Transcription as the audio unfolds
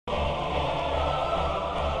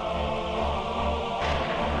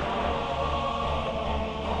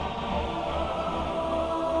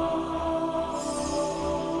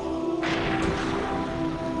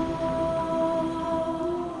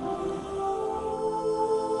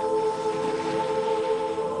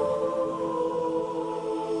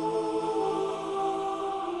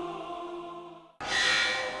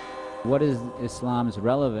What is Islam's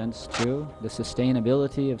relevance to the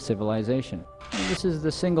sustainability of civilization? And this is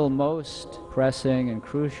the single most pressing and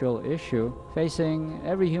crucial issue facing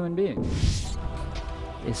every human being.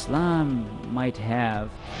 Islam might have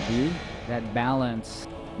that balance,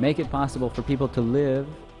 make it possible for people to live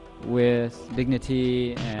with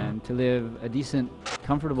dignity and to live a decent,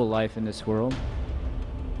 comfortable life in this world,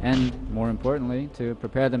 and more importantly, to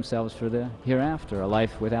prepare themselves for the hereafter, a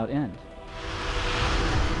life without end.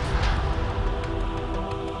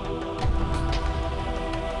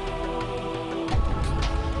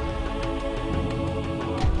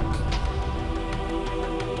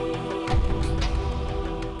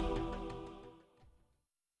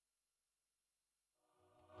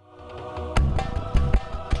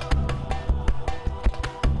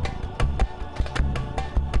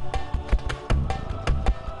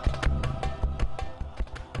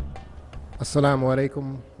 Assalamu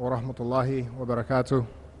alaikum wa rahmatullahi wa barakatuh.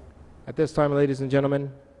 At this time, ladies and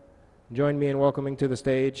gentlemen, join me in welcoming to the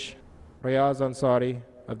stage Riaz Ansary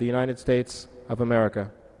of the United States of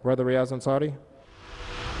America. Brother Riaz Ansary.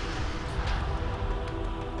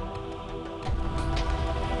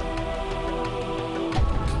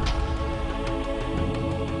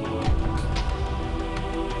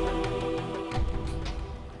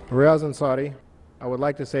 Riaz Ansary, I would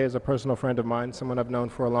like to say, is a personal friend of mine, someone I've known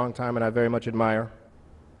for a long time and I very much admire.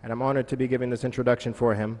 And I'm honored to be giving this introduction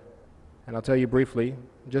for him. And I'll tell you briefly,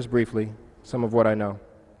 just briefly, some of what I know.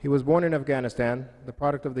 He was born in Afghanistan, the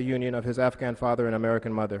product of the union of his Afghan father and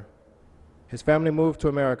American mother. His family moved to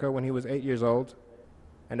America when he was 8 years old,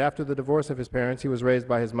 and after the divorce of his parents, he was raised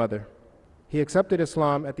by his mother. He accepted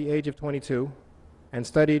Islam at the age of 22 and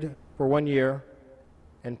studied for 1 year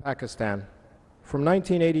in Pakistan. From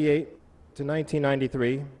 1988 to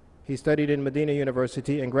 1993, he studied in Medina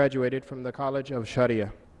University and graduated from the College of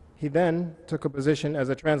Sharia. He then took a position as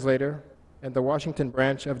a translator in the Washington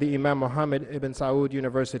branch of the Imam Muhammad ibn Saud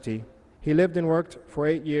University. He lived and worked for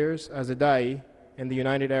 8 years as a da'i in the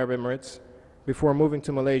United Arab Emirates before moving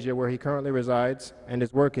to Malaysia, where he currently resides and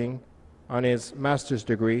is working on his master's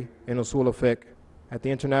degree in Usul al-Fiqh at the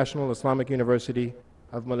International Islamic University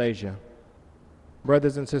of Malaysia.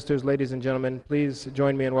 Brothers and sisters, ladies and gentlemen, please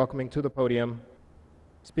join me in welcoming to the podium,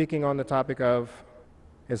 speaking on the topic of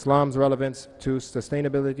Islam's relevance to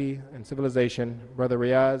sustainability and civilization, Brother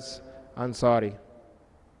Riaz Ansary.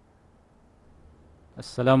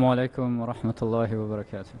 Assalamu alaikum wa rahmatullahi wa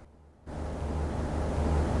barakatuh.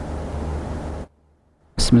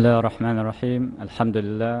 Bismillah ar-Rahman ar-Rahim,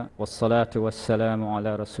 alhamdulillah, wassalatu wassalamu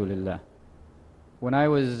ala rasulillah. When I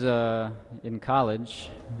was in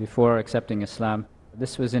college, before accepting Islam,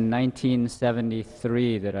 this was in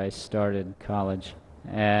 1973 that I started college.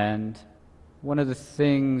 And one of the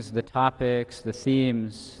things, the topics, the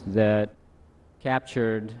themes that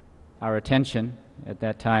captured our attention at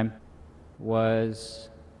that time was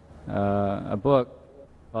a book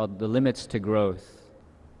called The Limits to Growth.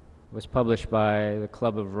 It was published by the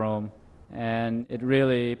Club of Rome, and it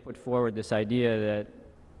really put forward this idea that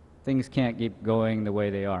things can't keep going the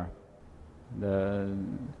way they are. The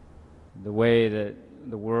way that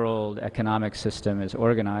the world economic system is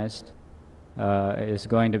organized is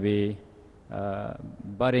going to be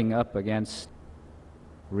butting up against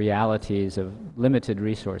realities of limited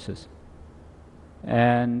resources.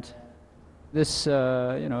 And this,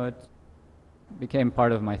 it became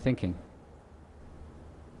part of my thinking.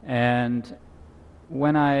 And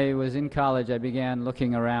when I was in college, I began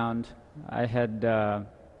looking around.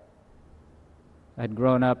 I'd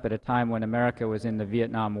grown up at a time when America was in the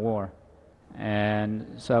Vietnam War, and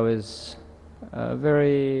so I was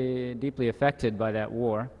very deeply affected by that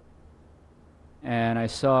war. And I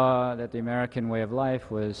saw that the American way of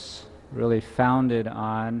life was really founded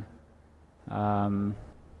on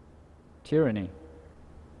tyranny.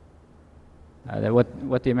 That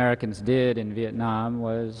what the Americans did in Vietnam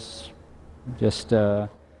was just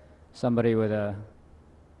somebody with a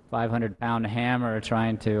 500-pound hammer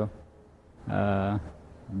trying to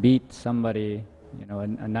beat somebody, a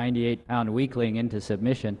 98-pound weakling into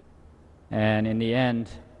submission. And in the end,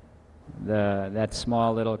 that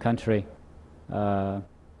small little country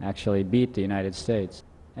actually beat the United States.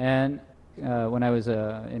 And when I was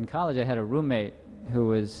in college, I had a roommate who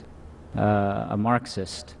was a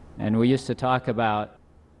Marxist. And we used to talk about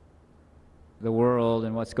the world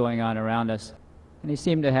and what's going on around us. And he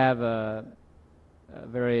seemed to have a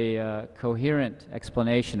very coherent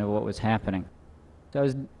explanation of what was happening. So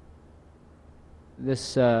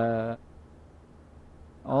this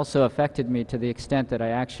also affected me to the extent that I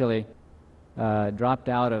actually dropped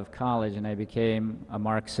out of college and I became a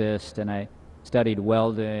Marxist, and I studied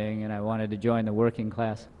welding, and I wanted to join the working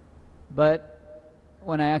class. But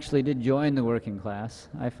when I actually did join the working class,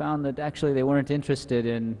 I found that actually they weren't interested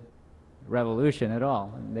in revolution at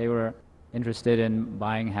all. They were interested in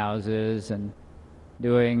buying houses and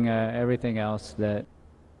doing everything else that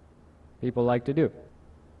people like to do.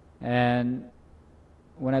 And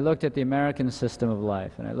when I looked at the American system of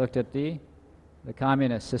life and I looked at the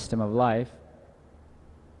communist system of life,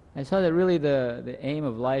 I saw that really the aim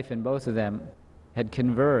of life in both of them had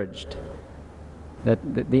converged. That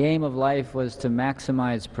the aim of life was to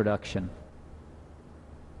maximize production.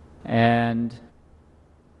 And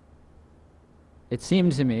it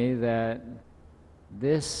seemed to me that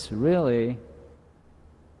this really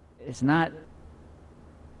is not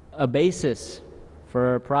a basis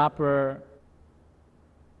for a proper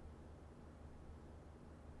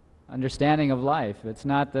understanding of life.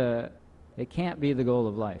 It can't be the goal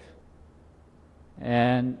of life.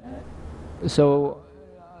 And so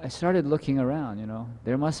I started looking around,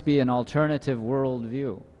 there must be an alternative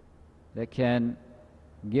worldview that can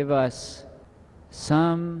give us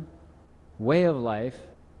some way of life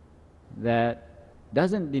that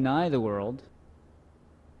doesn't deny the world,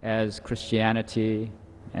 as Christianity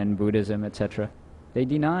and Buddhism, etc. They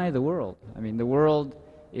deny the world. I mean, the world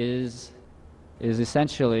is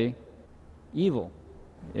essentially evil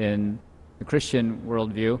in the Christian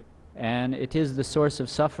worldview, and it is the source of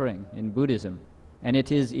suffering in Buddhism, and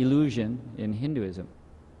it is illusion in Hinduism.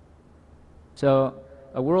 So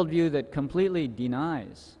a worldview that completely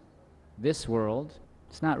denies this world,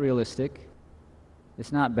 it's not realistic,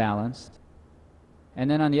 it's not balanced. And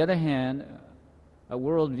then on the other hand, a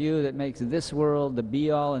worldview that makes this world the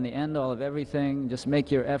be-all and the end-all of everything, just make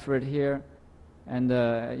your effort here. And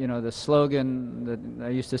the slogan that I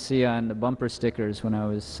used to see on the bumper stickers when I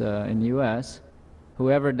was in the U.S.,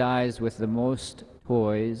 whoever dies with the most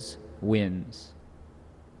toys wins.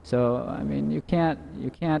 So, I mean, you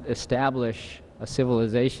can't establish a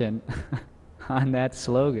civilization on that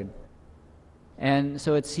slogan. And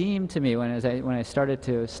so it seemed to me when I started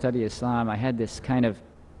to study Islam, I had this kind of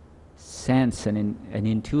sense, an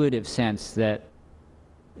intuitive sense that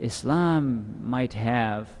Islam might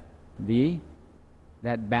have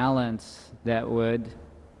that balance that would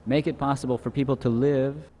make it possible for people to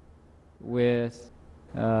live with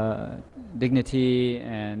dignity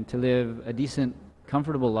and to live a decent,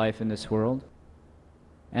 comfortable life in this world,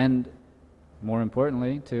 and more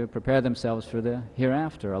importantly, to prepare themselves for the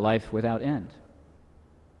hereafter, a life without end.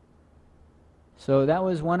 So that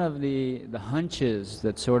was one of the hunches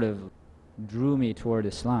that sort of drew me toward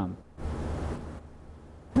Islam.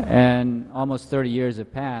 And almost 30 years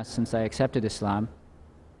have passed since I accepted Islam,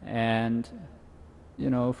 and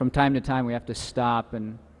from time to time we have to stop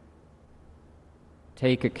and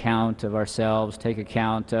take account of ourselves, take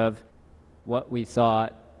account of what we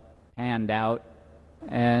thought panned out.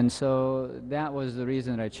 And so that was the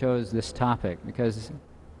reason that I chose this topic, because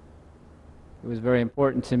it was very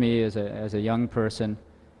important to me as a young person,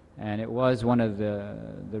 and it was one of the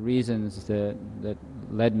reasons that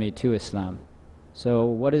led me to Islam. So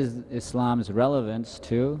what is Islam's relevance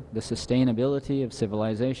to the sustainability of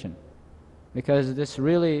civilization? Because this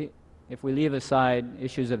really, if we leave aside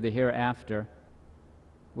issues of the hereafter,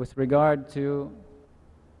 with regard to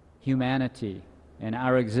humanity and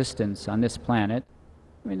our existence on this planet,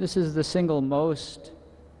 I mean, this is the single most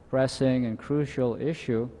pressing and crucial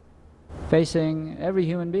issue facing every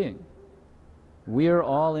human being. We're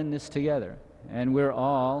all in this together, and we're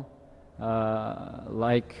all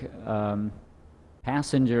like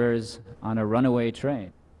passengers on a runaway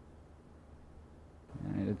train.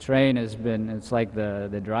 The train it's like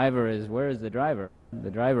the driver is, where is the driver?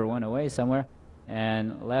 The driver went away somewhere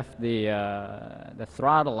and left the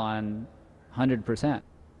throttle on 100%.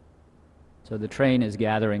 So the train is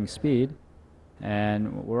gathering speed,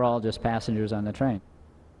 and we're all just passengers on the train.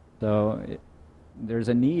 So there's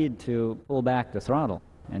a need to pull back the throttle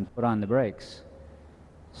and put on the brakes.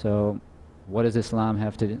 So what does Islam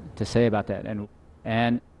have to say about that?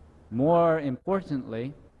 And more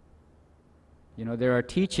importantly, there are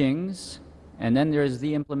teachings, and then there's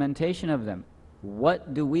the implementation of them.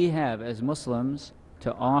 What do we have as Muslims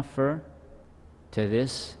to offer to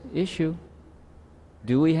this issue?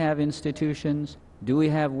 Do we have institutions? Do we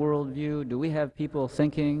have worldview? Do we have people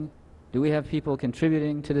thinking? Do we have people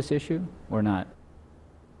contributing to this issue or not?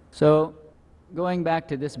 So going back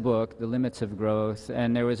to this book, The Limits of Growth,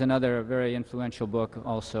 and there was another very influential book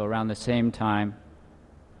also around the same time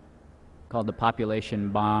called The Population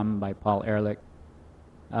Bomb by Paul Ehrlich.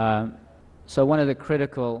 So one of the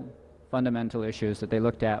critical fundamental issues that they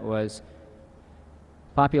looked at was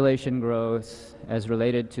population growth as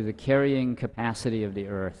related to the carrying capacity of the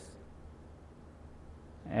earth.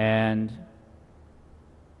 And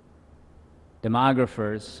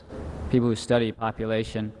demographers, people who study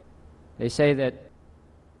population, they say that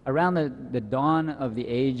around the dawn of the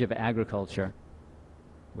age of agriculture,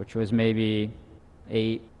 which was maybe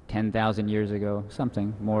 10,000 years ago,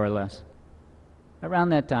 something more or less, around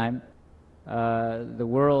that time, the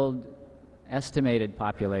world estimated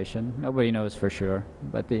population, nobody knows for sure,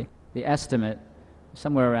 but the estimate,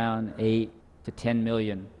 somewhere around 8 to 10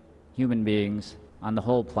 million human beings on the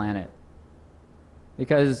whole planet.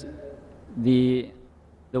 Because the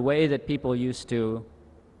way that people used to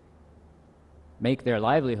make their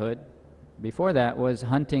livelihood before that was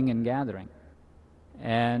hunting and gathering.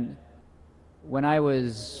 And when I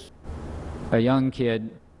was a young kid,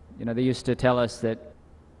 they used to tell us that,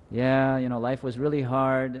 yeah, life was really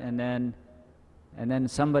hard, and then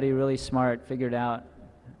somebody really smart figured out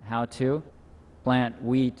how to plant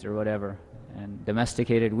wheat or whatever, and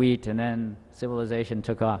domesticated wheat, and then civilization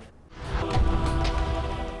took off.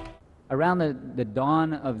 Around the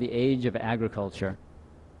dawn of the age of agriculture,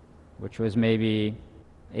 which was maybe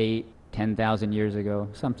 10,000 years ago,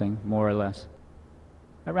 something more or less,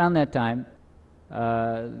 around that time,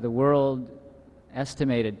 the world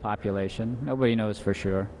estimated population, nobody knows for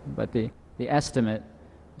sure, but the estimate,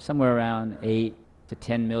 somewhere around 8 to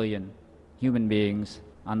 10 million human beings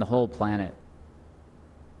on the whole planet.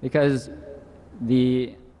 Because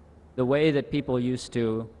the way that people used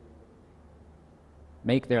to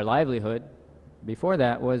make their livelihood before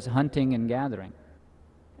that was hunting and gathering.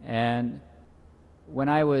 And when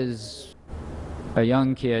I was a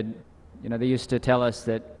young kid, they used to tell us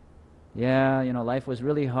that, yeah, life was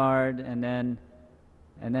really hard, and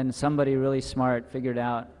then somebody really smart figured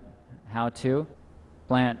out how to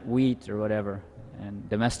plant wheat or whatever, and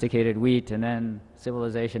domesticated wheat, and then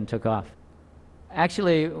civilization took off.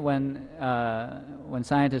 Actually, when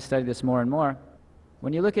scientists study this more and more,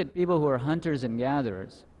 when you look at people who are hunters and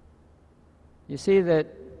gatherers, you see that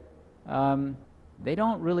they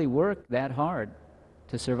don't really work that hard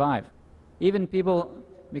to survive. Even people,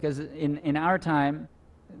 because in our time,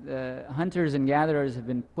 the hunters and gatherers have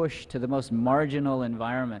been pushed to the most marginal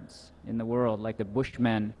environments in the world, like the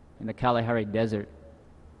Bushmen in the Kalahari Desert.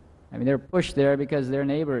 I mean, they're pushed there because their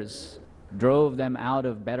neighbors drove them out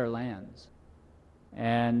of better lands.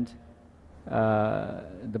 And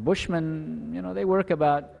the Bushmen, they work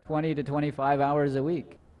about 20 to 25 hours a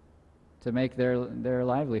week to make their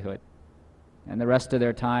livelihood. And the rest of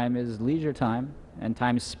their time is leisure time and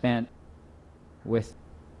time spent with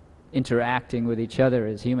interacting with each other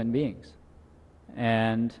as human beings.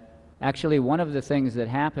 And actually, one of the things that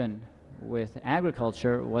happened with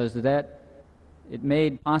agriculture was that it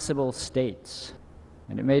made possible states.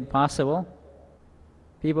 And it made possible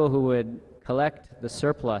people who would collect the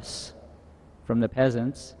surplus from the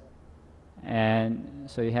peasants. And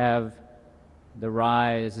so you have the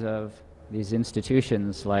rise of these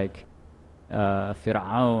institutions like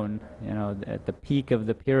Fir'aun, at the peak of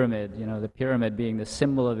the pyramid, the pyramid being the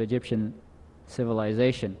symbol of Egyptian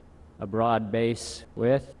civilization, a broad base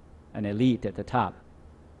with an elite at the top.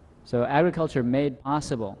 So agriculture made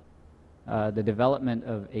possible the development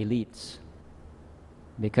of elites,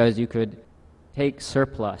 because you could take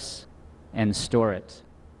surplus and store it.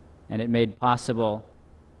 And it made possible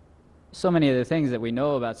so many of the things that we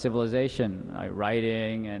know about civilization, like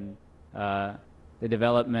writing and the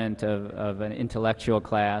development of an intellectual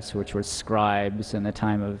class, which were scribes in the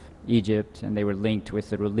time of Egypt, and they were linked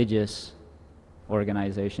with the religious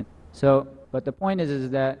organization. So, but the point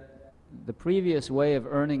is that the previous way of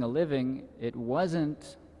earning a living, it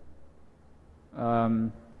wasn't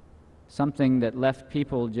something that left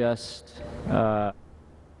people just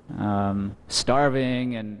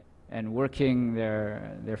starving and working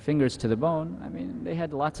their fingers to the bone. I mean, they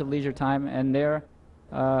had lots of leisure time, and their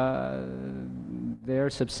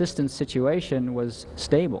subsistence situation was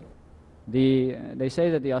stable. They say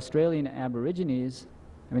that the Australian Aborigines,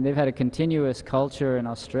 I mean, they've had a continuous culture in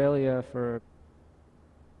Australia for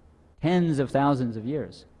tens of thousands of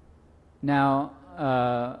years. Now,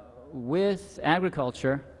 with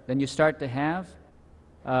agriculture, then you start to have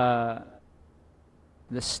the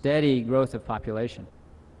steady growth of population.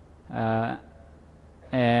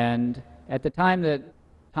 And at the time that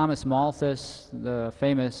Thomas Malthus, the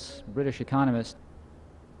famous British economist,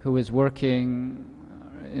 who was working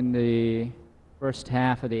in the first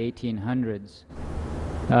half of the 1800s,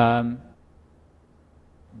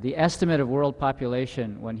 the estimate of world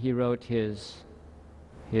population when he wrote his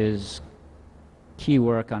key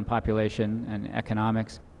work on population and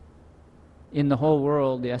economics, in the whole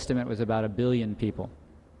world, the estimate was about 1 billion people.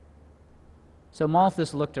 So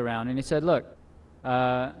Malthus looked around and he said, look,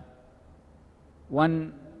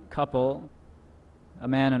 one couple, a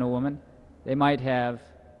man and a woman, they might have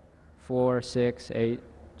 4, 6, 8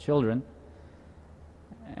 children.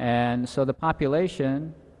 And so the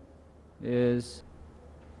population is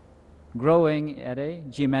growing at a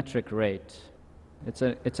geometric rate. It's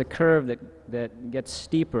a curve that gets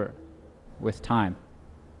steeper with time.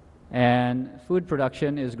 And food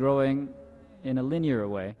production is growing in a linear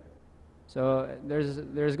way. So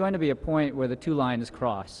there's going to be a point where the two lines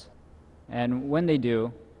cross. And when they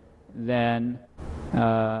do, then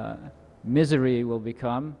misery will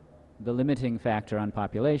become the limiting factor on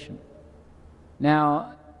population.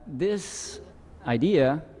 Now, this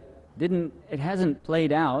idea it hasn't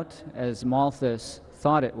played out as Malthus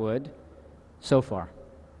thought it would so far.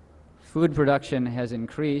 Food production has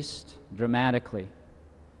increased dramatically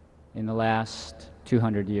in the last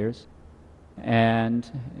 200 years, and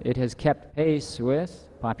it has kept pace with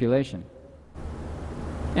population.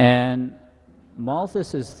 And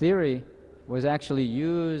Malthus's theory was actually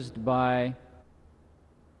used by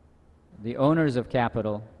the owners of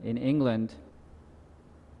capital in England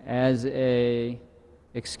as an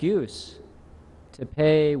excuse to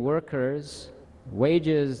pay workers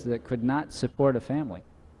wages that could not support a family.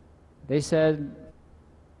 They said,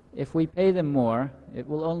 if we pay them more, it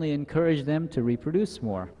will only encourage them to reproduce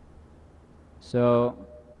more. So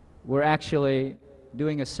we're actually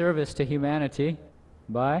doing a service to humanity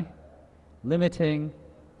by limiting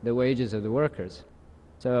the wages of the workers.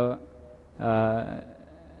 So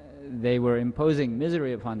they were imposing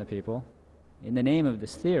misery upon the people in the name of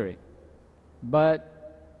this theory. But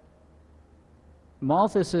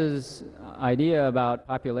Malthus's idea about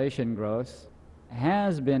population growth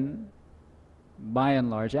has been by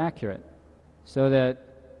and large accurate, so that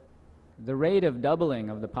the rate of doubling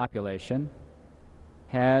of the population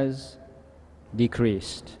has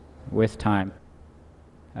decreased with time.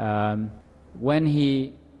 When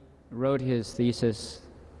he wrote his thesis,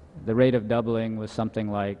 the rate of doubling was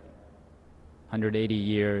something like 180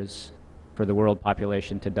 years for the world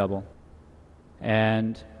population to double.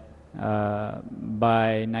 And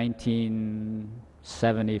by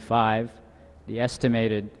 1975, the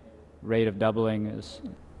estimated rate of doubling is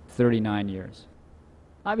 39 years.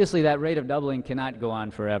 Obviously, that rate of doubling cannot go on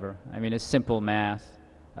forever. I mean, it's simple math.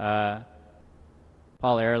 Paul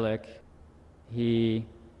Ehrlich, he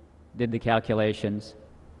did the calculations,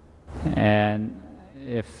 and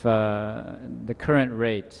if the current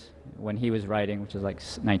rate when he was writing, which is like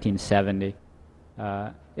 1970,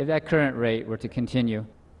 if that current rate were to continue,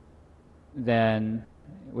 then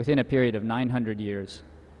within a period of 900 years,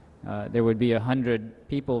 there would be 100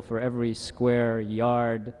 people for every square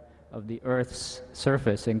yard of the Earth's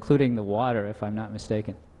surface, including the water, if I'm not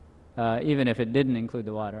mistaken. Even if it didn't include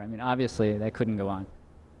the water. I mean, obviously, that couldn't go on.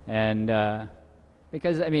 And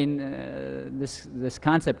because, I mean, this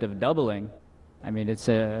concept of doubling, I mean, it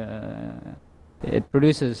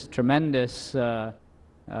produces tremendous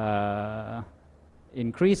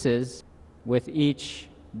increases with each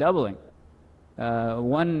doubling.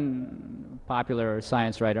 One popular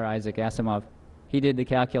science writer, Isaac Asimov, he did the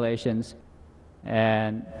calculations,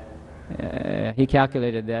 and he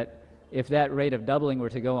calculated that if that rate of doubling were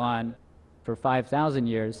to go on for 5,000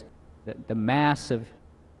 years, the mass of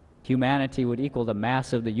humanity would equal the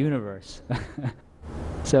mass of the universe.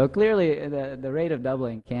 So clearly, the rate of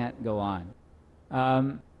doubling can't go on.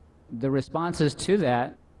 The responses to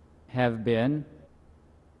that have been,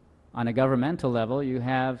 on a governmental level, you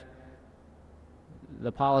have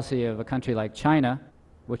the policy of a country like China,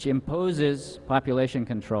 which imposes population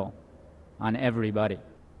control on everybody.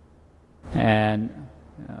 And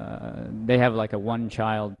they have like a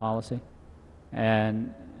one-child policy.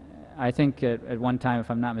 And I think at one time, if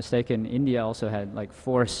I'm not mistaken, India also had like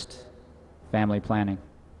forced family planning,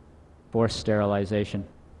 forced sterilization.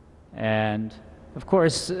 And of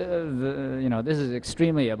course, this is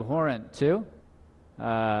extremely abhorrent to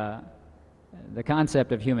the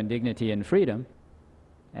concept of human dignity and freedom.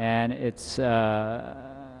 And it's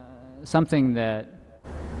something that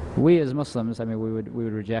we as Muslims, I mean, we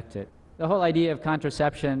would reject it. The whole idea of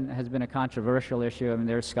contraception has been a controversial issue. I mean,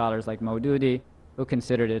 there's scholars like Maududi who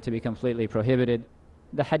considered it to be completely prohibited.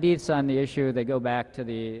 The hadiths on the issue, they go back to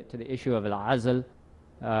the issue of al-azl,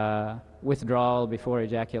 withdrawal before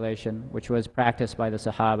ejaculation, which was practiced by the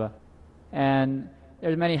Sahaba. And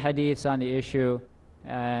there's many hadiths on the issue,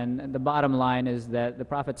 and the bottom line is that the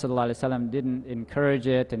Prophet ﷺ didn't encourage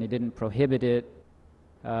it and he didn't prohibit it.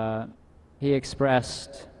 He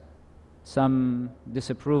expressed some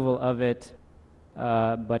disapproval of it,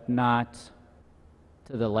 but not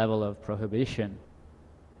to the level of prohibition.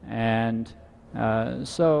 And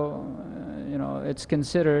so, it's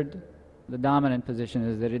considered the dominant position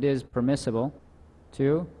is that it is permissible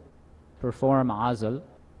to perform azl.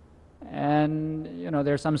 And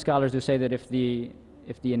there are some scholars who say that if the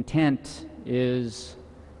intent is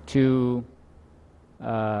to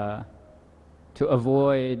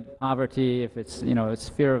avoid poverty, if it's it's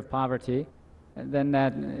fear of poverty, then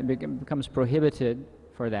that becomes prohibited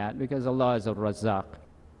for that, because Allah is al-Razzaq.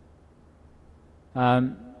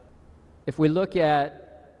 If we look at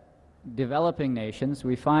developing nations,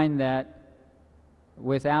 we find that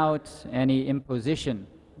without any imposition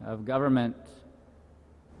of government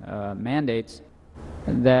mandates,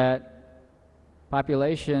 that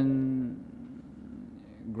population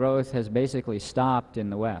growth has basically stopped in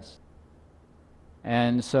the West.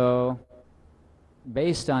 And so,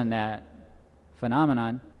 based on that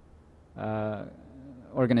phenomenon,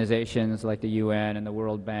 organizations like the UN and the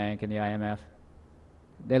World Bank and the IMF,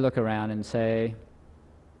 they look around and say,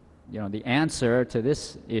 the answer to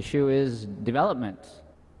this issue is development.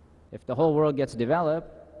 If the whole world gets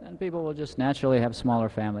developed, then people will just naturally have smaller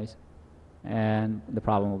families, and the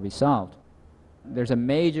problem will be solved. There's a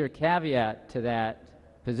major caveat to that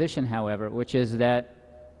position, however, which is that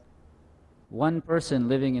one person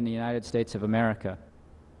living in the United States of America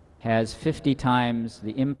has 50 times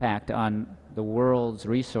the impact on the world's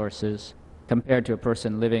resources compared to a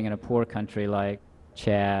person living in a poor country like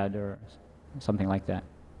Chad or something like that.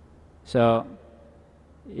 So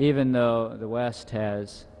even though the West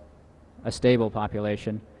has a stable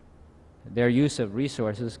population, their use of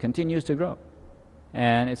resources continues to grow.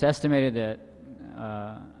 And it's estimated that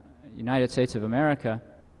United States of America,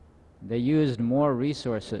 they used more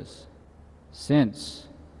resources since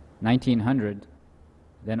 1900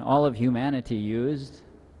 than all of humanity used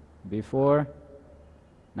before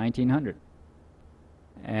 1900.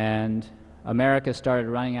 And America started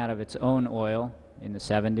running out of its own oil in the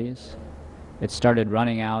 70s. It started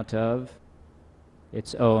running out of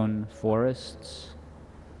its own forests.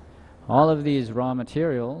 All of these raw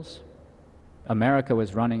materials America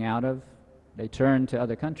was running out of, they turned to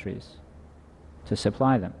other countries to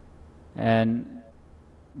supply them. And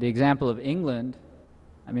the example of England,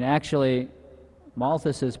 I mean, actually,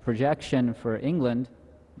 Malthus's projection for England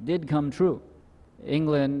did come true.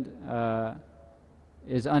 England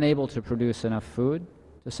is unable to produce enough food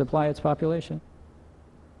to supply its population,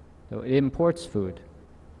 so it imports food.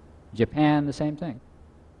 Japan, the same thing.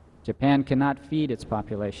 Japan cannot feed its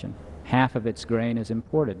population. Half of its grain is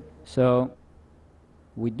imported. So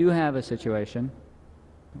we do have a situation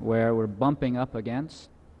where we're bumping up against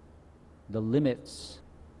the limits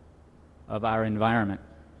of our environment.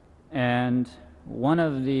 And one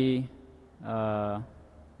of the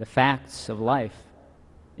facts of life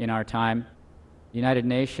in our time, the United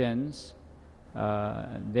Nations,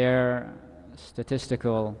 their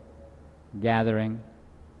statistical gathering,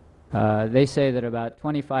 they say that about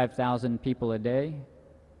 25,000 people a day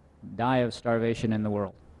die of starvation in the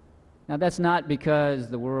world. Now that's not because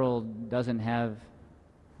the world doesn't have,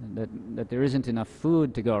 that there isn't enough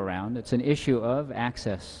food to go around. It's an issue of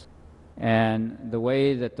access. And the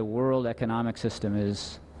way that the world economic system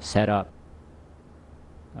is set up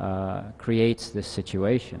creates this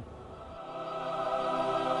situation.